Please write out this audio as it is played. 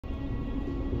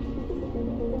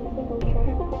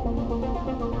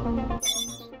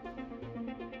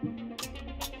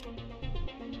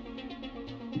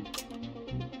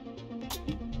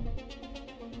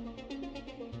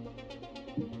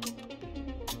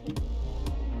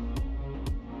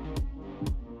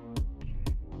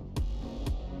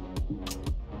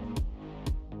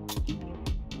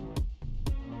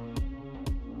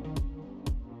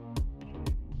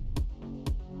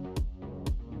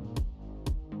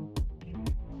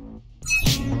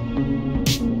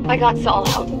I got Saul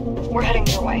out. We're heading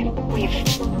your way.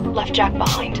 We've left Jack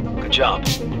behind. Good job.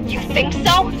 You think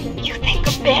so? You think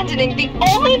abandoning the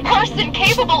only person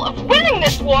capable of winning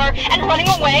this war and running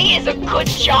away is a good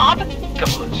job?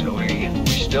 Come on, Zoe. We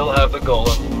still have the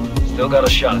golem. Still got a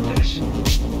shot at this.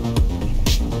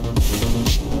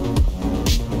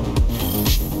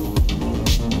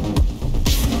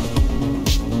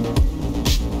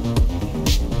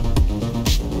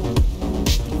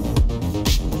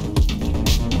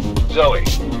 Zoe,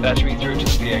 patch me through to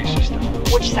the PA system.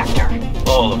 Which sector?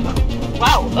 All of them.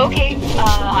 Wow, okay.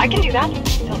 I can do that.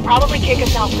 They'll probably kick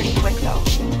us out pretty quick, though.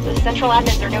 The central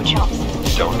admins are no chumps.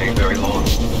 Don't need very long.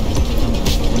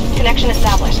 Connection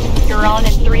established. You're on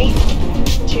in 3,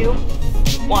 2,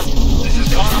 1. This is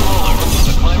Connor Muller.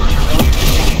 The Climbers Rebellion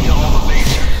is taking to all the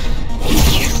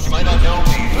bases. You might not know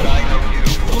me, but I know you.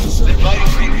 Been fighting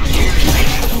for you for years,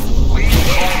 man. We, the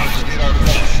Climbers, did our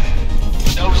best.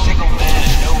 No single man,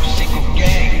 no single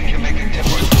gang can make a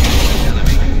difference against this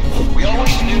enemy. We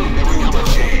always knew there would come a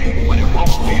day when it won't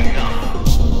be enough.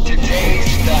 Today's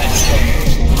that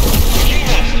day. The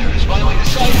Keymaster has finally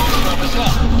decided to help us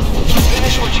out.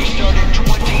 Finish what you started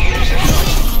 20 years ago.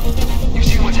 You've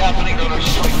seen what's happening on our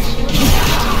streets. It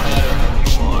doesn't matter who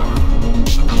you are.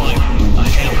 A climber, a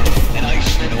hammer, an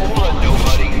iceman, or a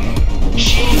nobody.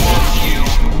 She wants you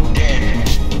dead.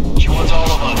 She wants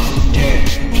all of us dead.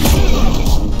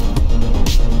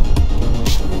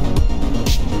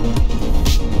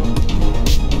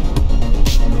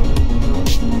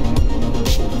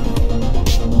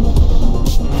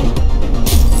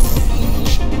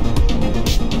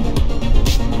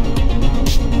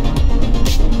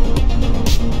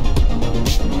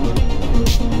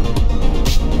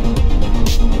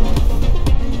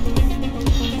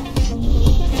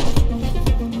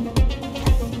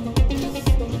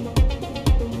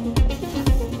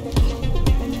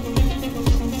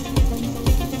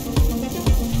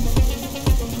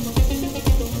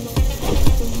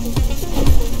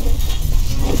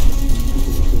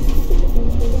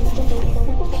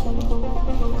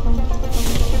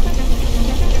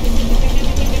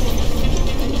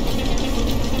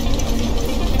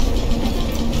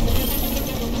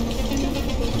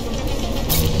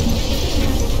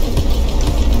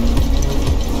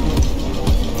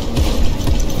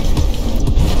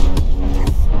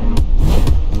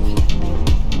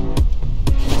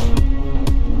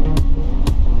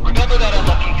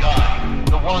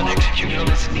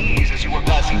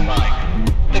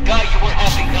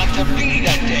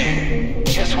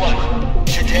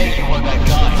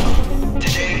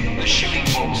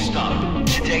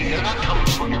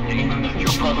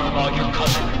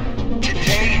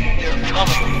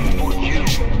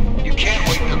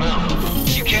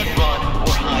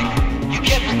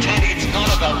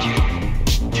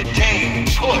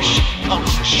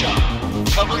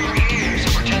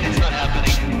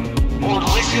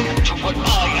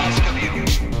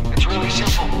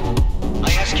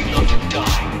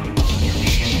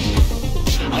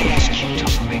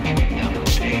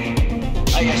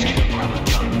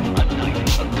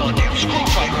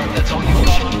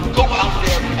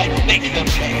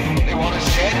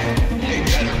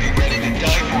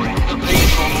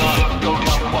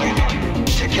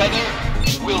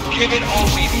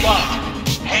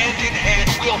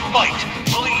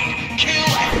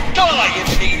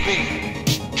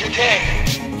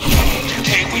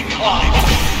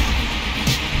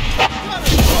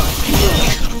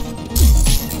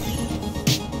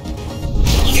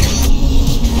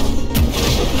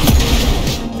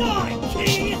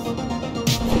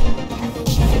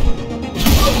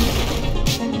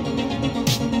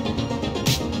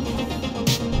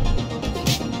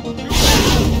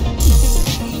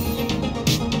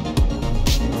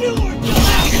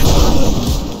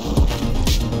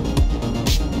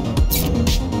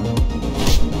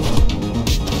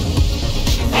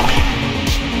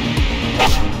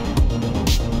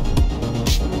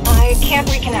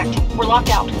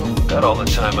 Got all the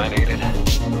time I needed.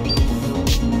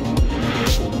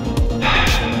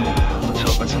 Let's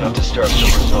hope it's enough to start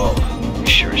some resolve. We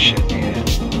sure as shit need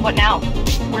it. What now?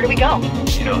 Where do we go?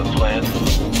 You know the plan.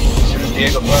 As soon as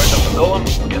Diego fires up the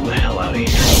golem, we're getting the hell out of here.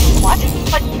 What?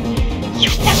 But you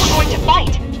said we're going to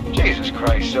fight! Jesus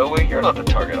Christ, Zoe, you're not the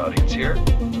target audience here.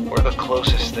 We're the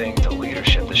closest thing to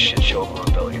leadership the shitshow of a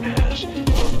rebellion has.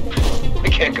 We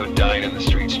can't go dying in the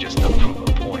streets just to prove a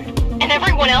point. And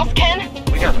everyone else can?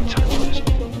 We got no time for this.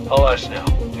 I'll ask now.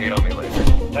 Hate on me later.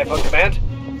 Typhon Command?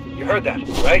 You heard that,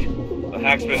 right? The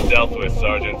hack's been dealt with,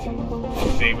 Sergeant.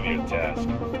 Proceed with your task.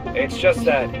 It's just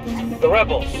that the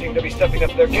rebels seem to be stepping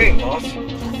up their game, boss.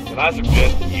 And I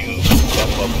suggest you step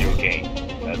up your game.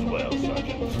 as well,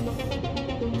 Sergeant.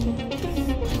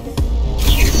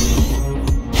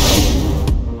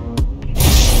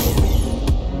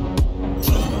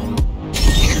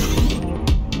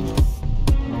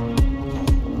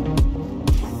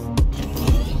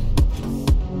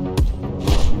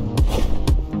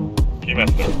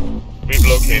 Keymaster, we've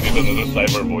located another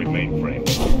cyber void mainframe.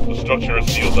 The structure is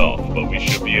sealed off, but we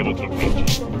should be able to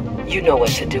reach it. You know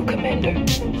what to do, Commander.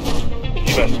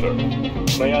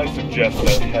 Keymaster, may I suggest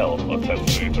that Hell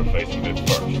attempts to interface with it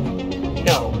first?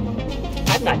 No,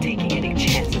 I'm not taking any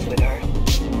chances with her.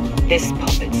 This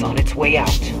puppet's on its way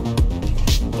out.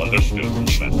 Understood,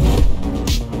 Keymaster.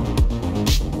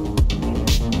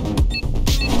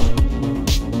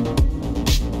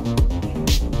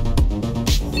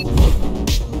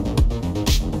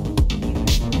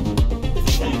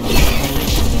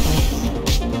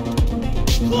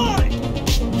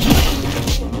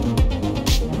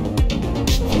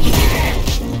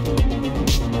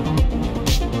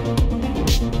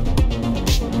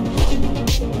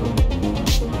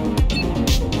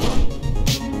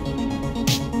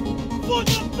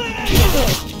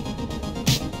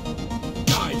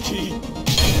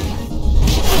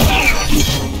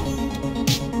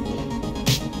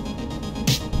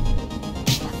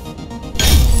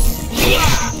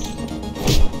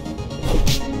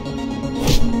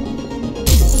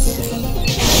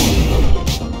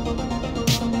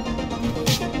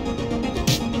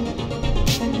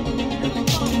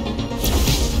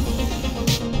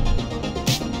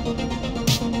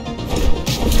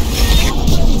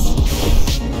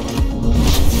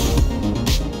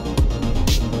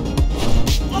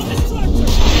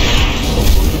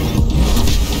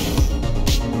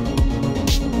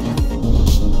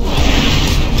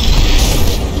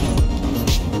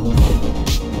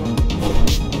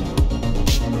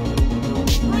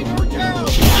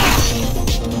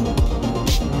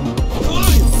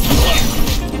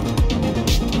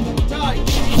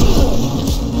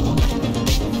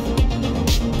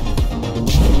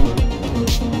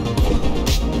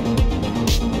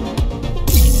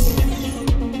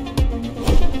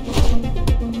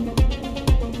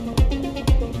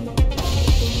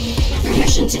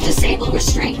 To disable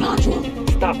restraint module.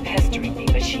 Stop pestering me,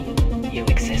 machine. You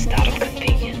exist out of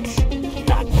convenience,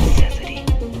 not necessity.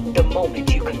 The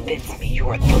moment you convince me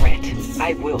you're a threat,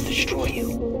 I will destroy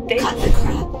you. Cut the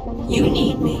crap. You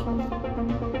need me.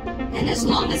 And as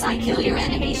long as I kill your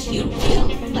enemies, you will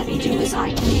let me do as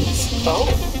I please. Oh,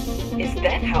 is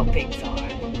that how things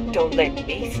are? Don't let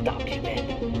me stop you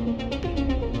then.